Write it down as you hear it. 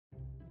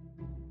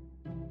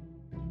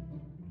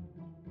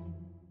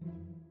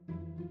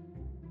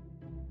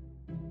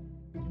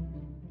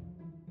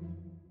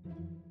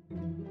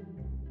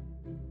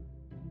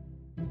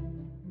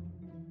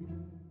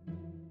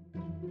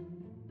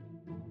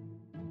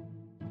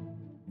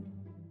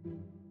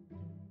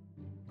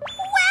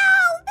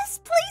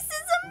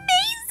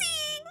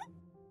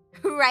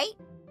right?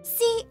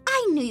 See,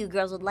 I knew you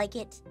girls would like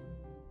it.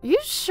 You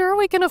sure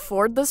we can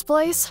afford this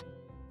place?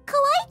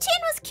 Kawaii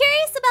Chan was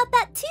curious about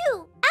that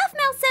too.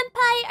 Aphmau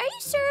senpai, are you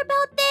sure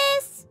about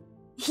this?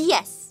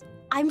 Yes,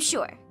 I'm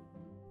sure.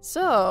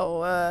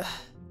 So,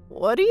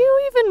 what do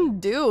you even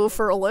do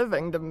for a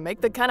living to make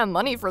the kind of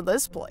money for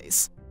this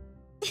place?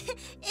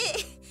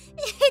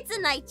 It's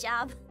a night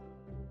job.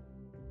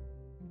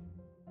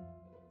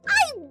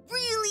 I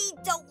really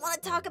don't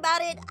want to talk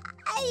about it.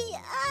 I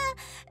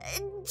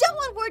don't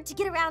want word to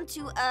get around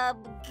to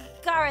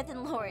Gareth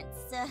and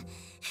Lawrence.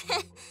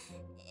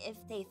 If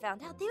they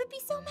found out, they would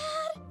be so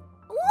mad.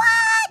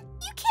 What?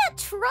 You can't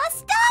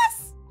trust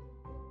us?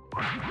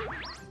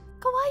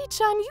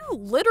 Kawaii-chan, you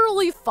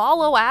literally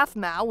follow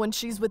Aphmau when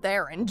she's with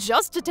Aaron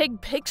just to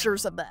take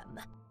pictures of them.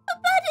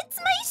 But it's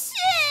my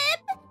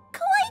ship!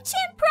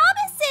 Kawaii-chan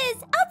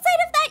promises!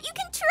 Outside of that, you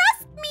can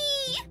trust me!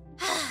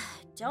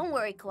 Don't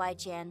worry,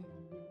 Kawaii-chan.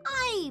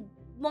 I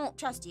won't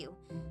trust you,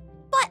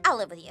 but I'll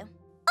live with you.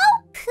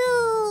 Oh,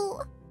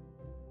 pooh!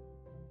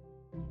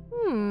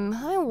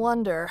 I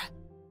wonder.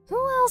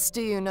 Who else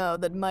do you know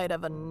that might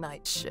have a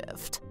night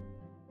shift?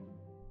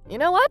 You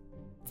know what?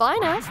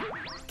 Fine, Aph.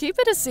 Keep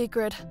it a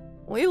secret.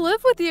 We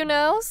live with you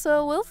now,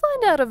 so we'll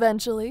find out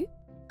eventually.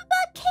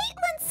 But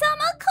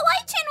Katelyn-sama,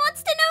 Kawaii-chan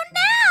wants to know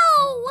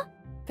now!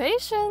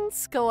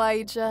 Patience,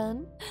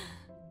 Kawaii-chan.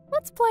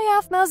 Let's play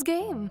Aphmau's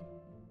game.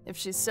 If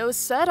she's so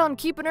set on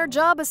keeping her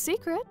job a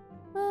secret,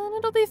 then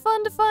it'll be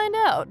fun to find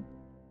out.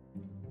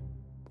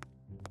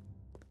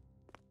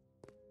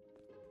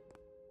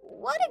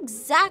 What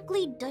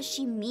exactly does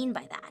she mean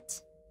by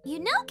that? You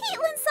know,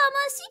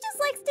 Katelyn-sama, she just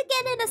likes to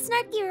get in a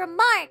snarky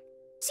remark.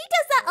 She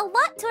does that a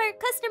lot to her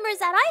customers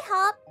at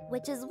IHOP,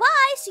 which is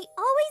why she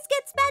always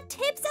gets bad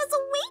tips as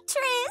a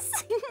waitress.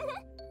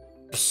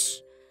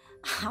 Psh,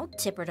 I'll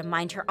tip her to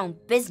mind her own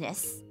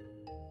business.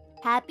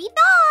 Happy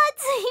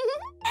thoughts!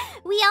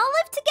 We all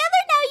live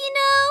together now, you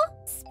know.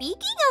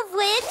 Speaking of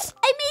which,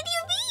 I made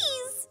you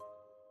these.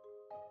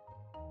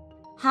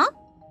 Huh?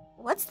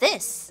 What's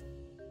this?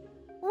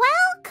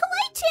 Well,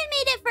 Kawaii-chan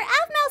made it for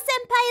Aphmau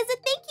senpai as a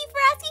thank you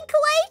for asking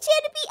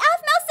Kawaii-chan to be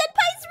Aphmau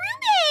senpai's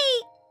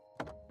roommate.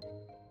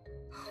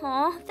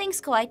 Aw,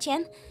 thanks,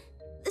 Kawaii-chan.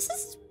 This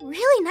is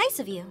really nice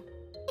of you.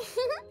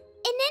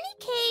 In any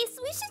case,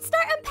 we should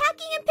start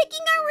unpacking and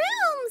picking our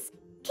rooms.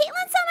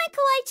 Katelyn-sama and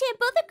Kawaii-chan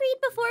both agreed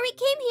before we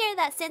came here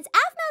that since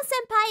Aphmau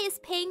senpai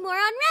is paying more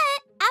on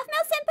rent,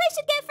 Aphmau senpai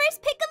should get first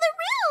pick of the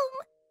room.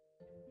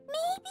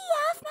 Maybe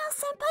Aphmau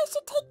senpai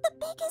should take the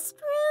biggest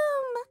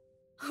room.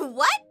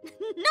 What?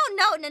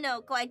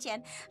 No,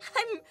 Kawaii-chan.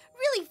 I'm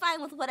really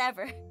fine with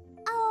whatever.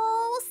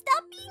 Oh,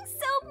 stop being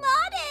so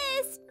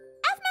modest.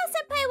 Aphmau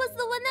senpai was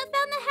the one that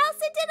found the house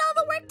and did all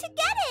the work to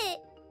get it.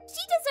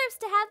 She deserves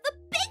to have the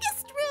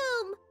biggest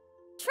room.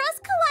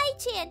 Trust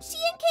Kawaii-chan. She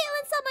and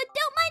Katelyn-sama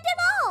don't mind at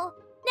all.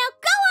 Now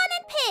go on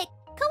and pick.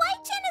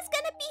 Kawaii-chan is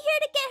gonna be here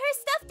to get her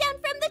stuff down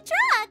from the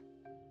truck.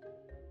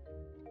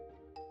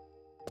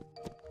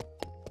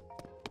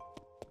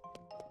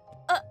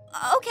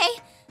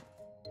 Okay.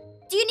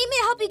 Do you need me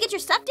to help you get your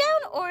stuff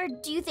down, or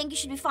do you think you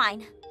should be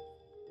fine?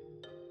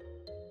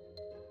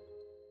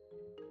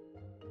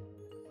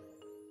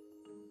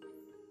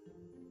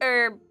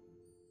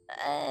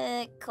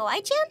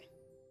 Kawaii-chan?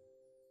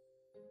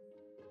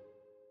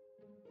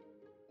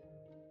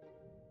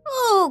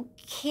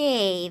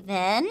 Okay,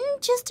 then.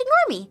 Just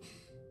ignore me.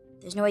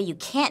 There's no way you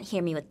can't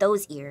hear me with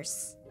those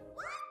ears.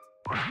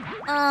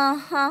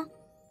 Uh-huh.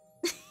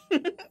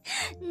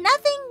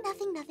 Nothing.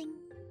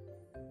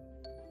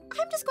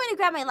 I'm just going to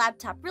grab my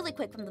laptop really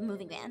quick from the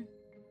moving van.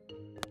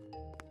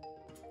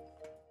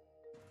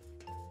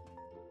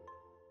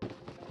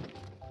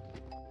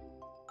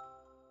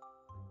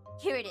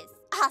 Here it is.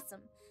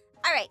 Awesome.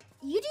 All right,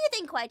 you do your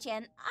thing,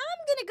 Kawaii-chan. I'm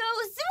gonna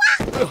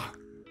go... Ugh.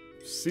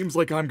 Seems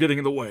like I'm getting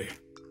in the way.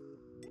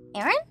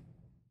 Aaron?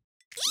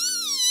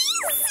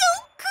 Eee, so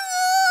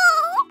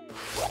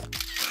cool!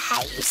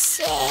 Hi,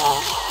 shit.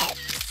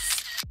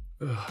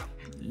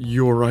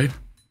 You alright?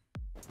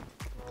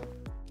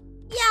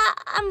 Yeah,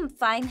 I'm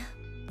fine.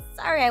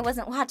 Sorry I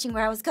wasn't watching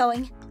where I was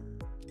going.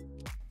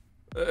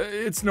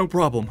 It's no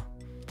problem.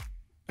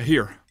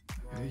 Here,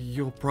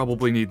 you'll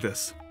probably need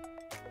this.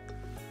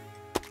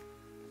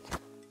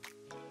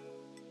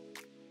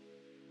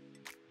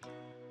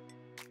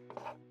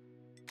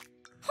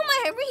 Oh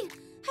my, Irene!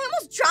 I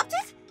almost dropped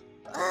it!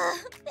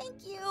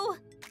 Thank you.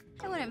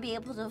 I wouldn't be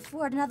able to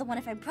afford another one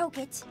if I broke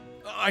it.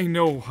 I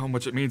know how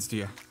much it means to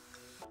you.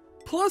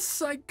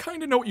 Plus, I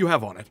kinda know what you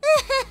have on it.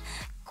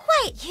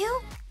 Quiet,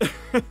 you!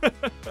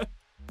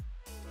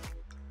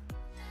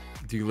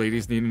 Do you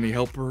ladies need any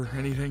help or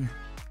anything?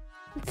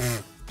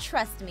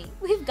 Trust me,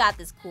 we've got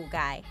this cool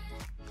guy.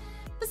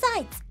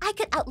 Besides, I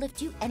could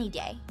outlift you any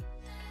day.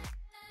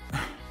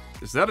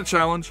 Is that a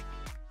challenge?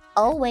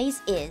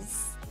 Always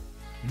is.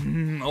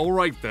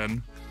 Alright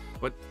then.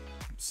 But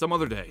some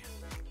other day.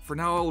 For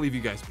now, I'll leave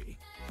you guys be.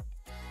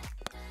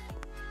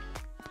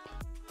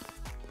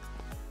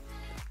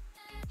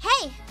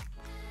 Hey!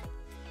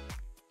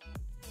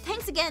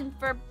 Thanks again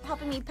for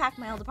helping me pack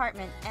my old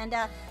apartment, and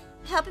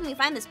helping me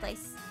find this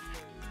place.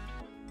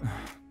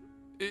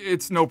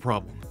 It's no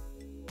problem.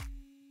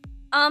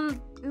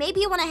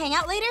 Maybe you want to hang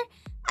out later?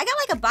 I got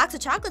like a box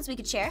of chocolates we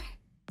could share.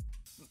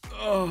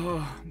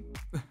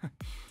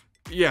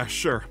 Yeah,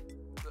 sure.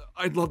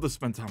 I'd love to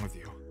spend time with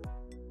you.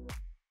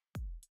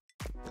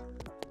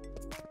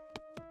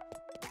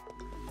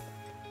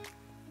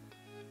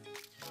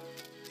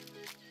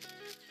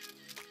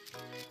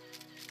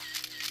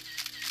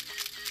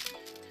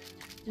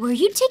 Were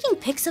you taking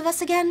pics of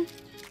us again?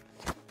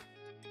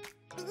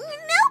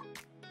 No.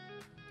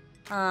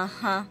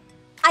 Uh-huh.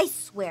 I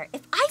swear,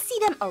 if I see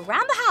them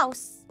around the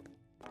house...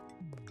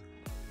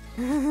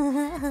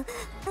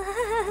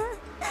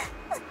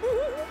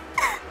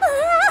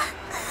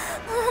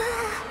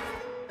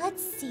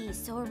 Let's see,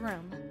 so a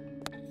room.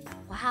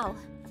 Wow,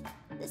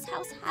 this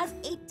house has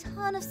a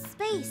ton of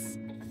space.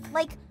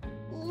 Like,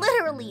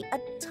 literally a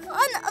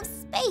ton of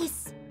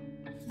space.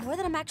 More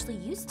than I'm actually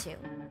used to.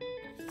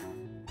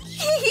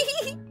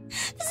 This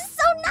is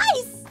so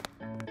nice!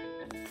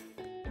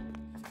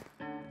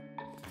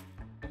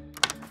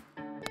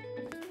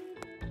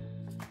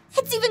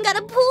 It's even got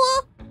a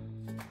pool!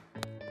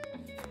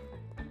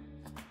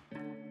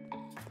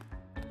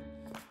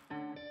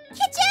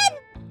 Kitchen!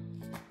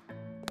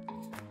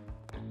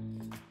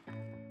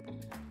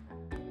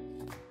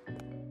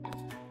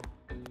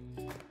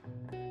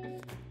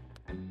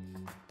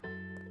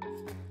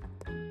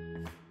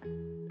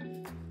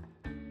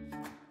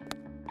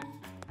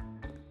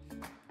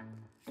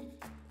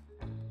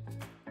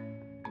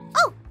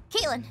 Oh,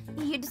 Katelyn,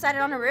 you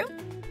decided on a room?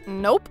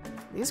 Nope.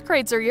 These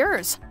crates are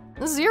yours.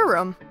 This is your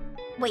room.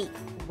 Wait,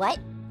 what?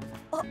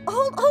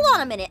 Hold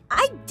on a minute.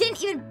 I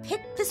didn't even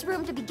pick this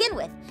room to begin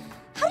with.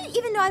 How did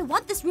you even know I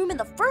want this room in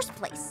the first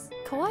place?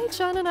 Kawaii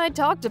Chan and I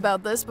talked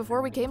about this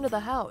before we came to the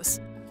house.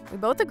 We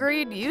both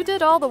agreed you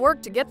did all the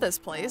work to get this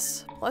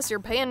place, plus you're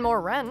paying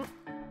more rent.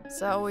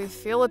 So we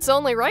feel it's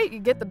only right you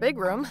get the big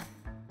room.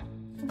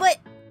 But...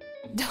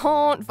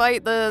 Don't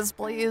fight this,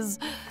 please.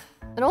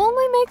 It'll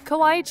only make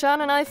Kawaii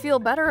Chan and I feel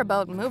better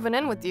about moving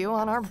in with you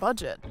on our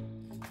budget.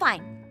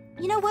 Fine.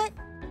 You know what?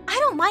 I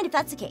don't mind if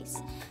that's the case.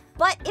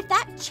 But if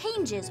that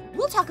changes,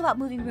 we'll talk about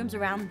moving rooms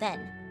around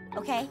then,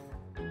 okay?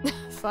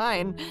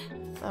 Fine.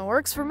 That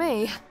works for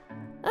me.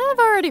 I've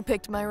already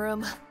picked my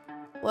room.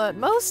 What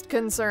most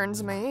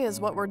concerns me is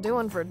what we're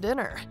doing for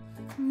dinner.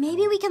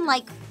 Maybe we can,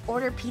 like,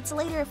 order pizza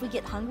later if we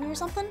get hungry or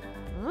something?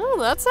 Oh,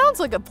 that sounds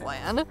like a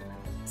plan.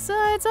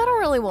 Besides, I don't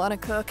really want to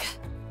cook.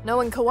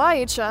 Knowing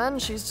Kawaii-chan,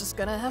 she's just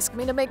gonna ask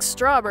me to make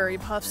strawberry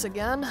puffs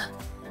again.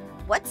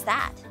 What's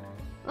that?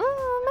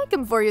 I'll make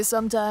them for you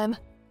sometime.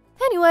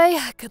 Anyway,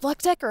 good luck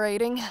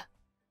decorating.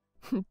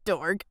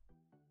 Dork.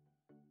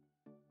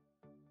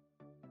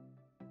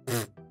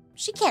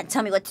 She can't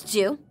tell me what to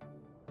do.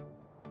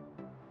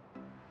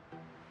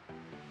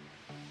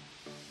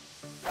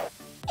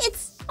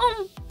 Its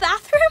own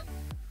bathroom?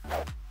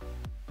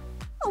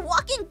 A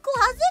walk-in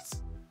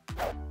closet?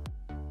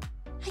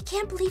 I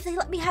can't believe they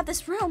let me have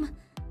this room.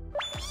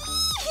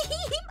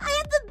 I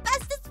have the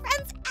bestest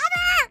friends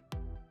ever!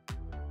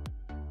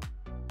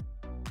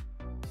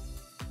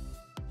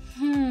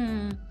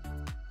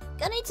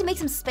 Gonna need to make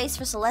some space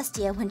for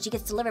Celestia when she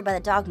gets delivered by the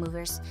dog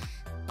movers.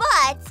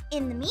 But,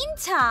 in the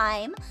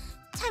meantime,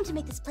 time to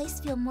make this place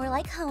feel more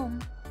like home.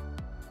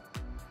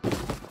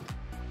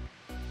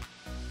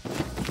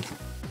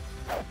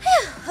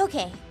 Whew,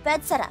 okay,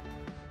 bed set up.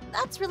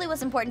 That's really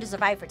what's important to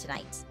survive for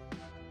tonight.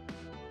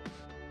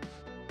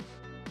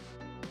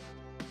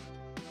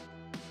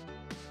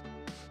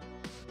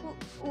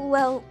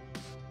 Well,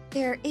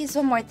 there is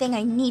one more thing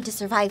I need to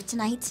survive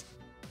tonight.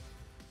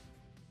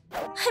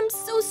 I'm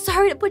so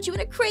sorry to put you in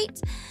a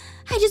crate.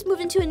 I just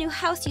moved into a new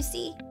house, you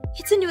see.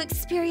 It's a new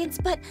experience,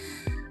 but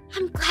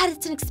I'm glad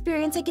it's an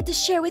experience I get to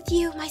share with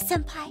you, my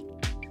senpai.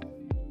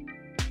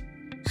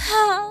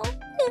 Oh,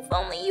 if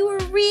only you were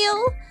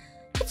real.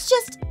 It's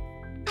just,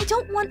 I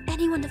don't want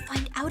anyone to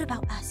find out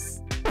about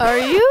us. Are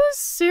you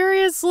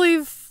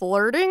seriously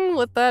flirting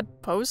with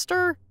that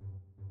poster?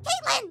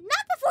 Katelyn,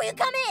 not before you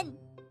come in!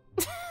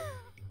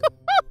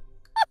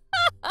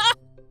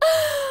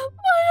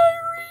 My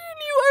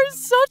Irene, you are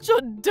such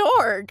a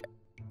dork!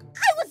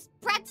 I was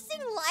practicing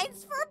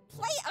lines for a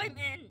play I'm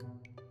in!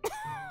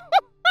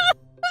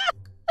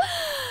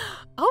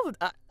 Oh,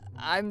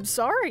 I'm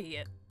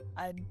sorry.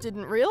 I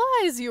didn't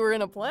realize you were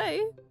in a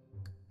play.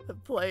 A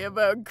play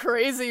about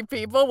crazy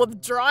people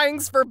with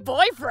drawings for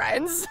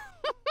boyfriends.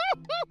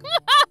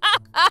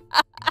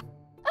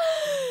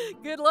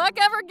 Good luck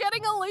ever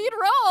getting a lead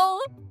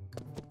role.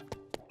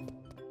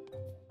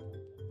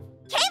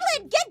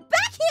 Katelyn, get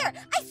back here!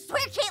 I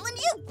swear, Katelyn,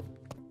 you...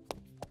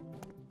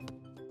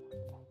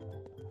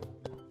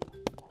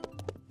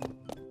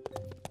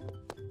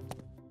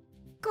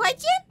 Kawaii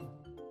Chan?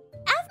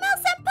 Aphmau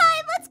senpai,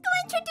 let's go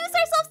introduce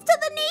ourselves to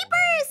the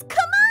neighbors!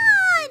 Come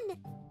on!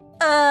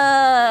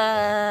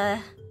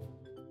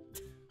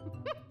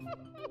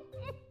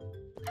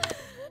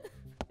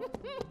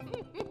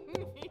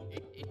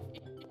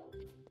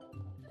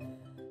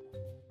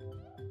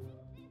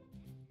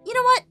 You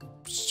know what?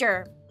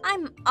 Sure,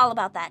 I'm all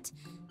about that.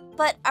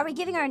 But are we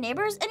giving our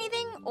neighbors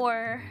anything,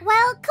 or?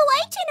 Well,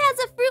 Kawaii Chan has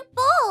a fruit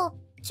bowl.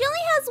 She only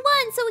has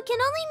one, so we can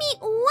only meet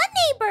one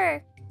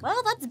neighbor.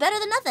 Well, that's better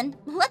than nothing.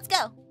 Let's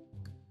go.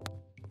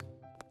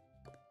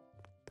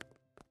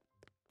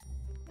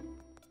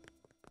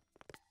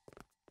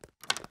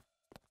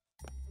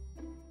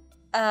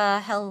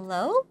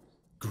 Hello?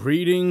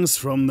 Greetings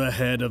from the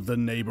head of the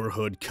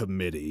neighborhood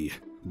committee.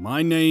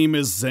 My name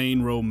is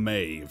Zane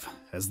Romave.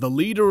 As the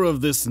leader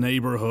of this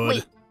neighborhood...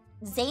 Wait,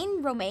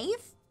 Zane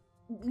Romave?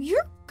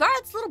 You're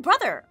Garth's little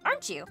brother,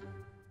 aren't you?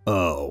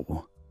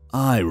 Oh,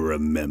 I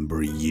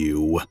remember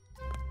you.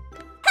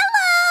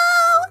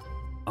 Hello!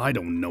 I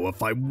don't know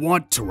if I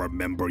want to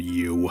remember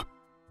you.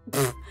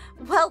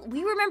 Well,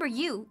 we remember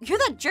you. You're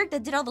that jerk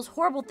that did all those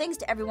horrible things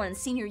to everyone in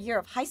senior year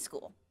of high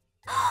school.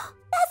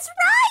 That's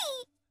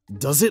right!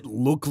 Does it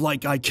look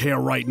like I care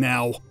right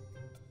now?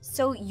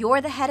 So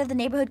you're the head of the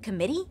neighborhood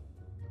committee?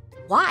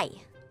 Why?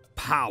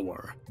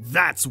 Power.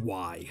 That's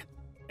why.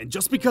 And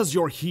just because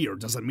you're here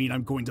doesn't mean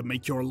I'm going to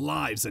make your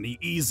lives any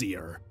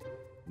easier.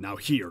 Now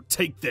here,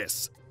 take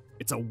this.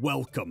 It's a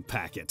welcome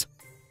packet.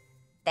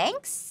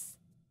 Thanks?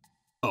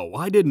 Oh,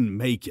 I didn't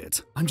make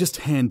it. I'm just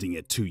handing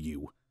it to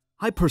you.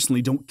 I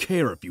personally don't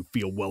care if you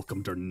feel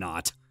welcomed or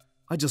not.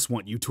 I just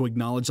want you to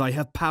acknowledge I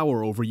have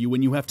power over you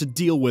and you have to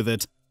deal with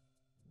it.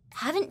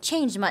 Haven't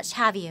changed much,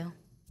 have you?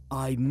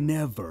 I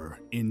never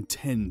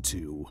intend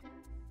to.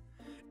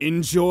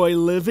 Enjoy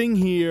living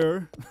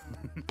here.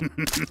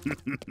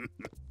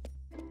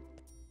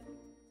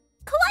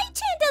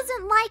 Kawaii-chan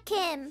doesn't like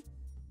him.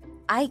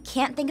 I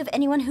can't think of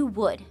anyone who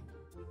would.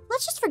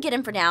 Let's just forget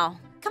him for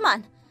now. Come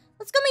on,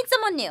 let's go meet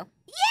someone new.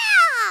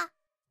 Yeah!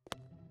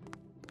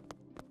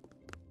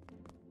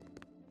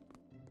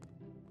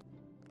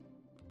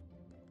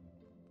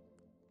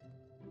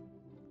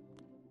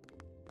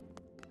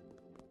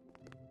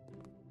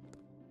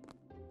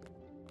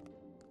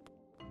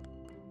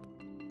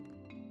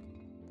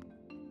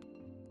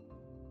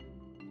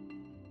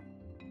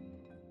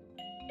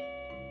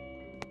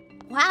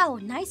 Wow,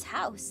 nice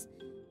house.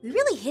 We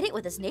really hit it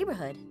with this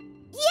neighborhood.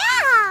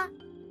 Yeah!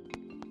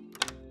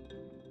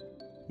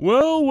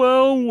 Well,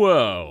 well,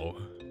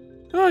 well.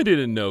 I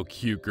didn't know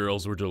cute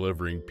girls were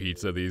delivering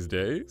pizza these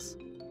days.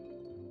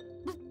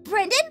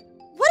 Brendan,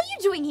 what are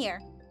you doing here?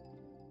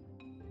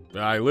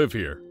 I live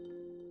here.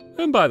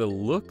 And by the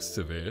looks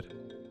of it,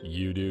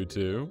 you do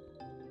too?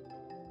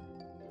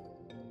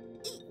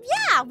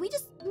 Yeah, we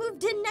just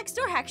moved in next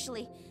door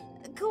actually.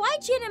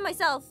 Kawaii-chan and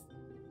myself.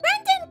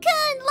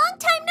 Brendan-kun, long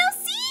time no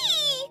see!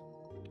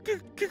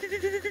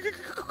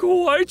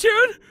 Kawaii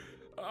Chan?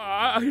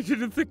 I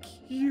didn't think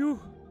you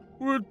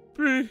would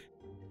be.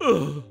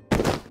 Ugh.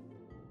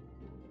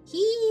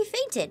 He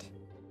fainted.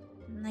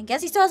 I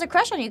guess he still has a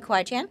crush on you,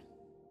 Kawaii-chan.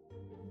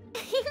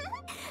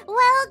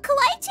 Well,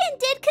 Kawaii-chan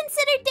did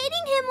consider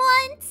dating him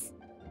once.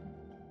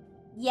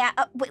 Yeah,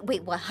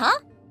 wait, what, huh?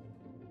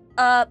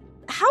 How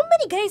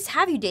many guys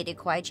have you dated,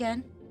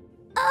 Kawaii-chan?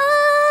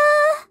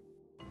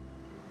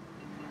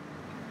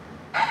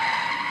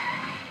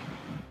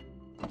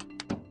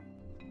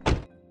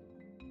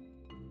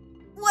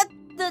 What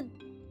the?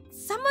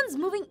 Someone's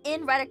moving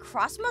in right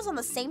across from us on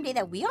the same day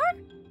that we are?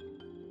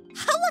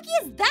 How lucky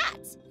is that?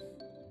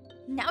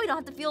 Now we don't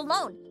have to feel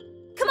alone.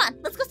 Come on,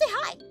 let's go say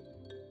hi.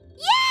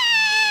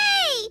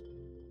 Yay!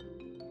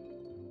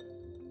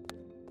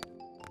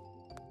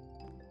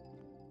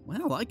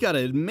 Well, I gotta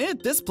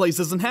admit, this place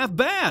isn't half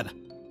bad.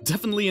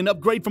 Definitely an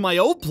upgrade from my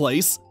old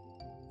place.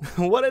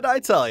 What did I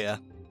tell you?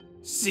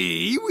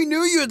 See, we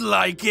knew you'd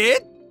like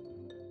it.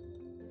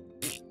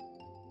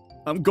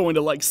 I'm going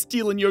to like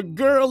stealing your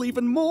girl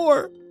even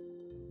more.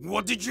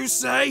 What did you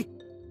say?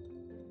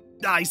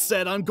 I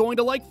said I'm going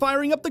to like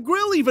firing up the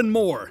grill even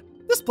more.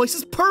 This place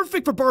is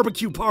perfect for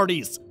barbecue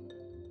parties.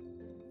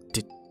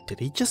 Did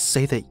he just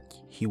say that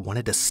he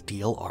wanted to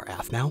steal our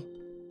Aphmau?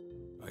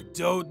 I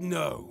don't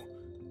know,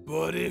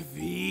 but if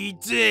he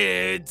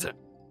did...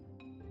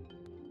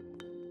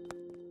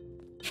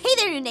 Hey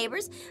there, new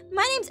neighbors.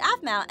 My name's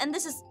Aphmau, and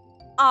this is...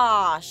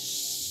 Aw,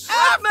 shh.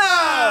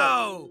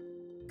 Aphmau!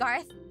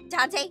 Garth,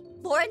 Dante,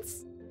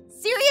 Lawrence,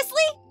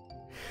 seriously?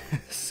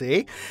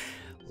 See?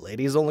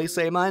 Ladies only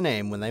say my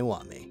name when they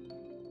want me.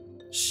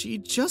 She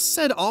just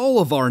said all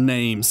of our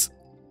names.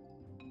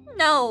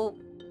 No,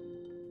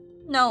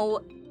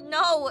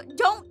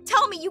 don't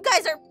tell me you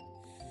guys are...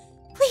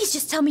 Please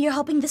just tell me you're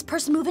helping this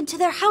person move into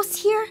their house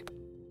here.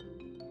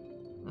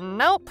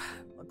 Nope.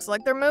 Looks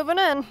like they're moving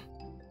in.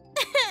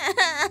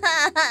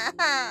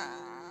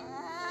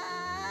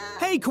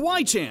 Hey,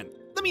 Kawaii-chan,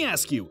 let me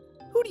ask you,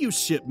 who do you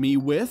ship me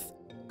with?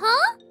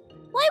 Huh?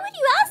 Why would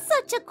you ask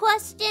such a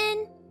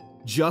question?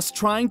 Just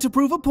trying to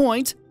prove a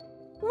point.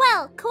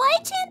 Well,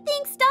 Kawaii-chan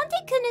thinks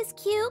Dante-kun is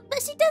cute,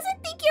 but she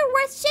doesn't think you're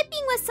worth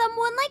shipping with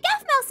someone like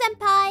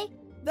Aphmau-senpai.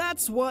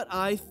 That's what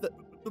I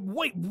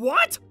Wait,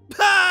 what?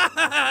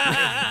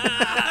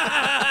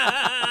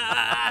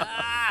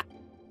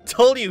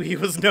 Told you he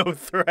was no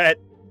threat.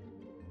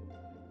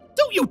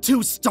 Don't you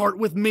two start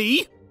with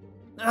me!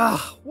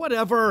 Ugh,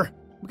 whatever.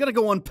 We gotta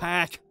go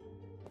unpack.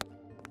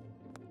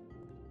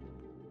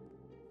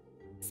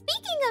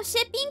 of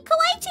shipping,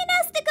 Kawaii Chan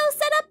has to go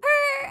set up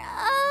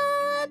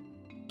her,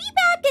 be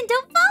back and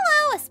don't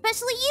follow,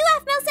 especially you,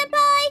 Aphmau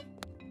senpai!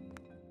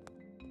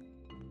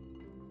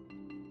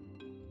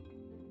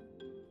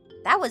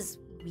 That was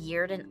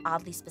weird and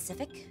oddly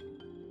specific.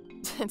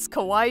 It's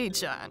Kawaii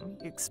Chan.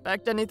 You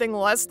expect anything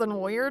less than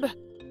weird?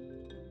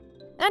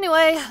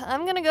 Anyway,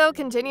 I'm gonna go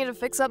continue to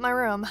fix up my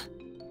room.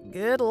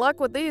 Good luck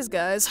with these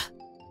guys.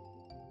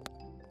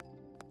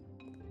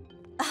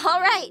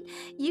 Alright,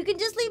 you can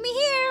just leave me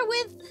here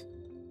with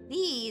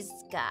these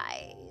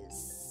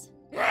guys.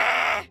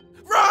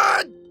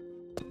 Run!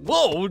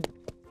 Whoa!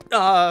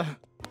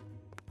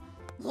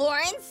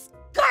 Lawrence,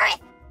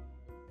 Gareth!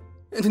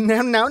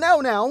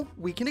 Now,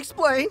 we can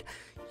explain.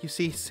 You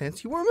see,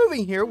 since you were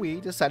moving here, we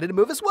decided to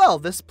move as well.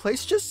 This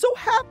place just so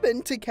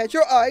happened to catch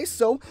our eye,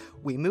 so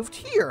we moved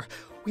here.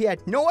 We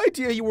had no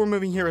idea you were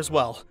moving here as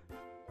well.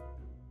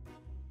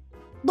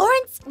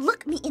 Lawrence,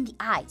 look me in the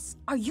eyes.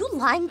 Are you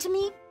lying to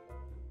me?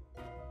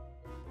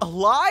 A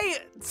lie?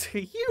 To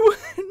you?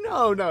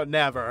 No,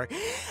 never.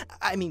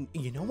 I mean,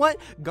 you know what?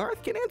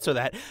 Gareth can answer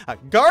that.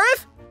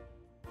 Gareth?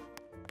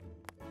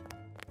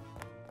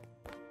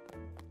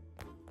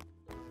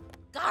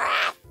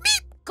 Gareth!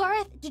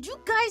 Gareth, did you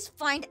guys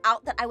find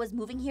out that I was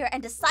moving here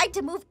and decide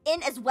to move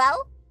in as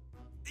well?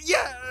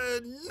 Yeah,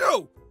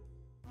 no.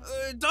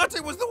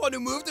 Dante was the one who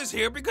moved us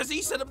here because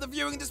he set up the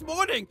viewing this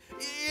morning.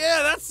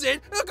 Yeah, that's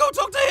it. Go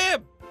talk to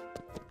him.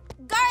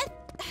 Gareth!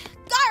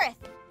 Gareth!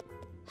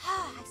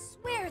 I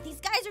swear, these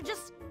guys are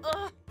just...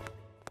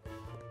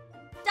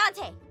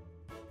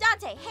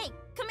 Dante, hey,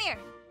 come here.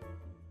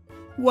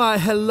 Why,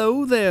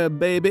 hello there,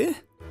 baby.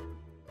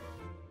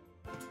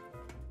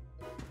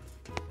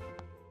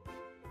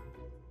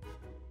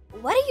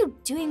 What are you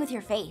doing with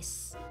your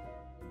face?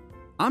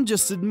 I'm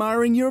just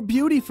admiring your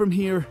beauty from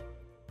here.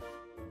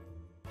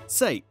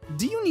 Say,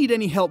 do you need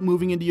any help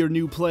moving into your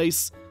new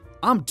place?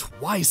 I'm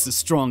twice as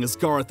strong as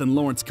Gareth and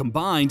Lawrence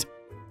combined.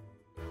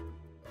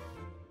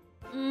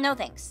 No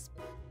thanks.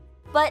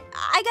 But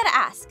I gotta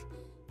ask,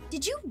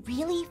 did you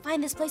really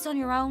find this place on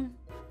your own?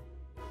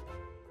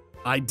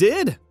 I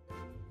did.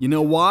 You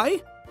know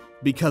why?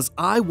 Because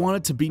I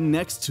wanted to be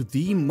next to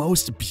the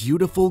most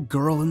beautiful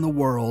girl in the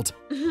world.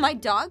 My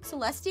dog,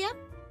 Celestia?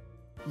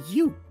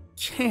 You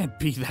can't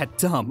be that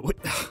dumb.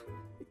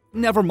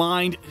 Never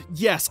mind.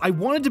 Yes, I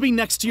wanted to be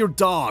next to your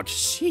dog.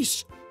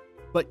 Sheesh.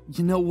 But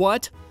you know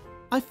what?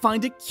 I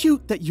find it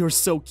cute that you're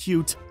so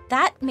cute.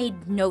 That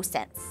made no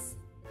sense.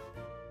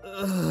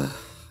 Ugh,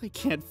 I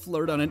can't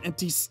flirt on an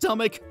empty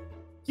stomach.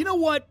 You know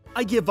what?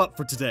 I give up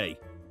for today.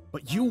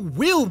 But you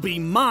will be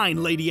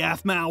mine, Lady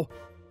Aphmau.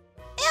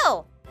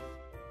 Ew!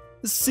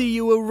 See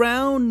you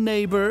around,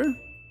 neighbor.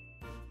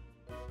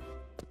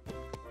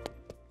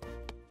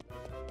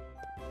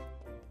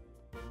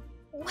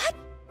 What?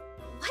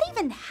 What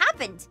even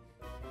happened?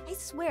 I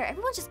swear,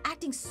 everyone's just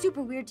acting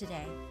super weird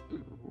today.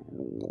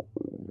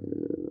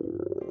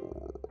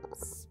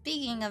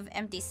 Speaking of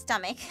empty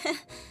stomach,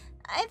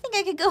 I think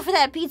I could go for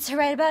that pizza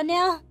right about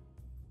now.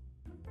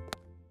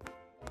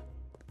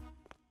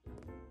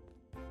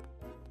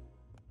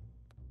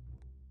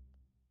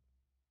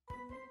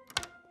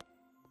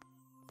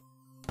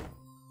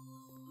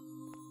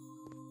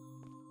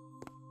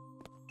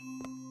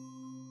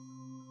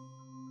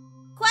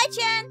 Kawaii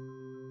Chan!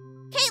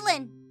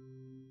 Katelyn!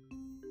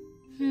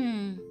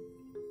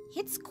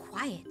 It's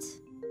quiet.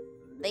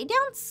 They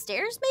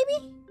downstairs,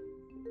 maybe?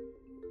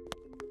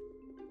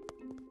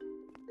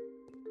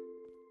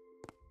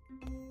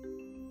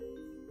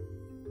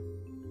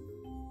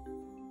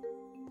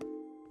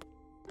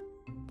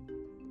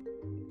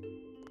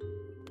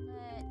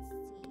 Let's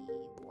see,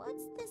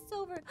 what's this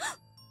over?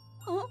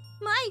 Oh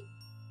my!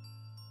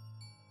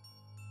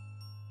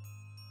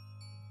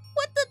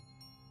 What the?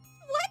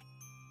 What?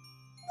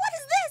 What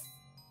is this?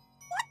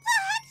 What the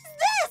heck is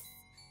this?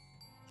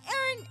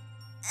 Aaron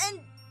and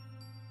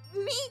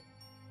me?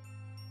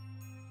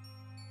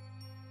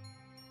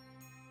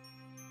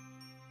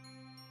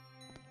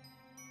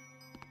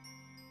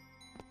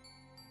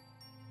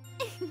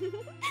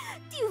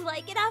 Do you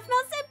like it,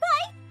 Aphmau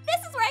senpai?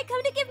 This is where I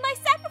come to give my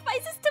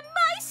sacrifices to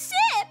my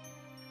ship!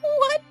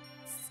 What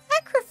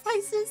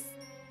sacrifices?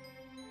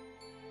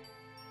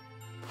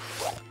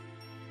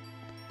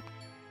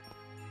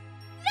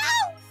 No!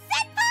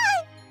 Senpai!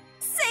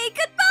 Say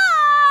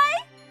goodbye!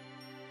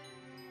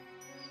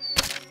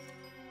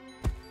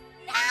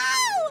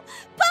 No!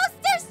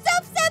 Poster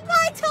Soap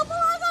Senpai don't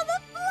belong on the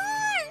floor!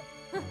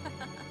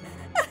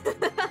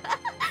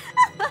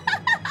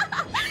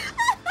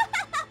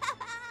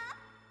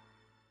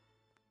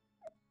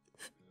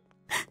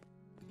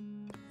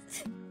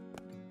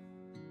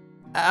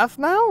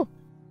 Aphmau?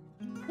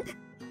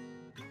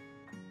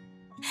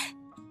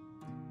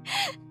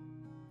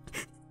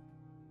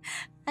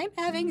 I'm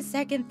having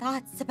second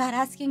thoughts about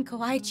asking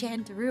Kawaii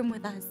Chan to room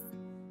with us.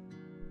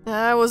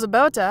 I was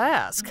about to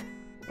ask.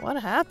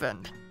 What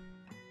happened?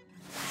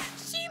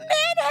 She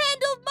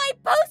manhandled my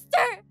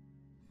poster!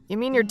 You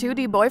mean your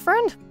 2D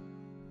boyfriend?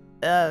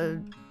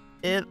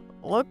 It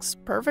looks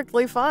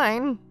perfectly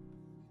fine.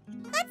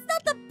 That's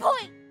not the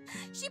point!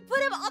 She put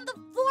him on the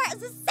floor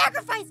as a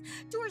sacrifice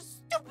to her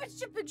stupid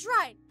ship and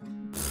shrine.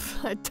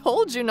 I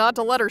told you not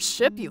to let her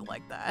ship you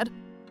like that.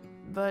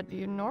 But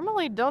you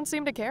normally don't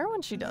seem to care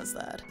when she does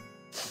that.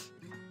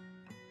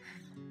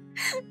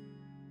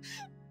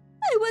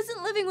 I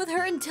wasn't living with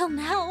her until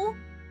now.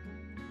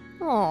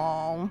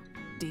 Oh,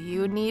 do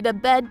you need a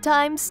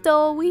bedtime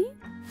story?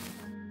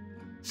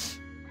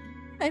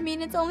 I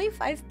mean, it's only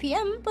 5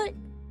 p.m., but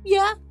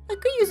yeah, I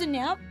could use a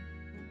nap.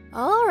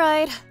 All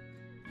right.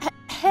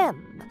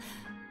 Ahem.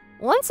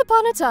 Once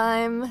upon a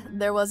time,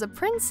 there was a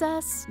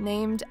princess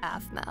named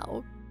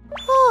Aphmau.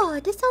 Oh,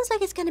 this sounds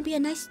like it's gonna be a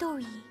nice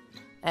story.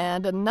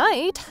 And a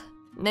knight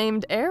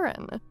named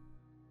Aaron.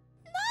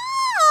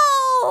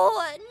 No!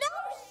 No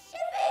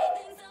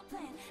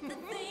shipping! The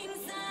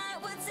things I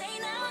would say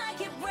now I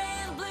keep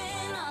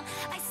rambling on.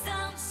 I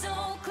sound so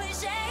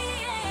cliche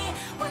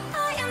when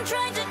I am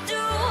trying to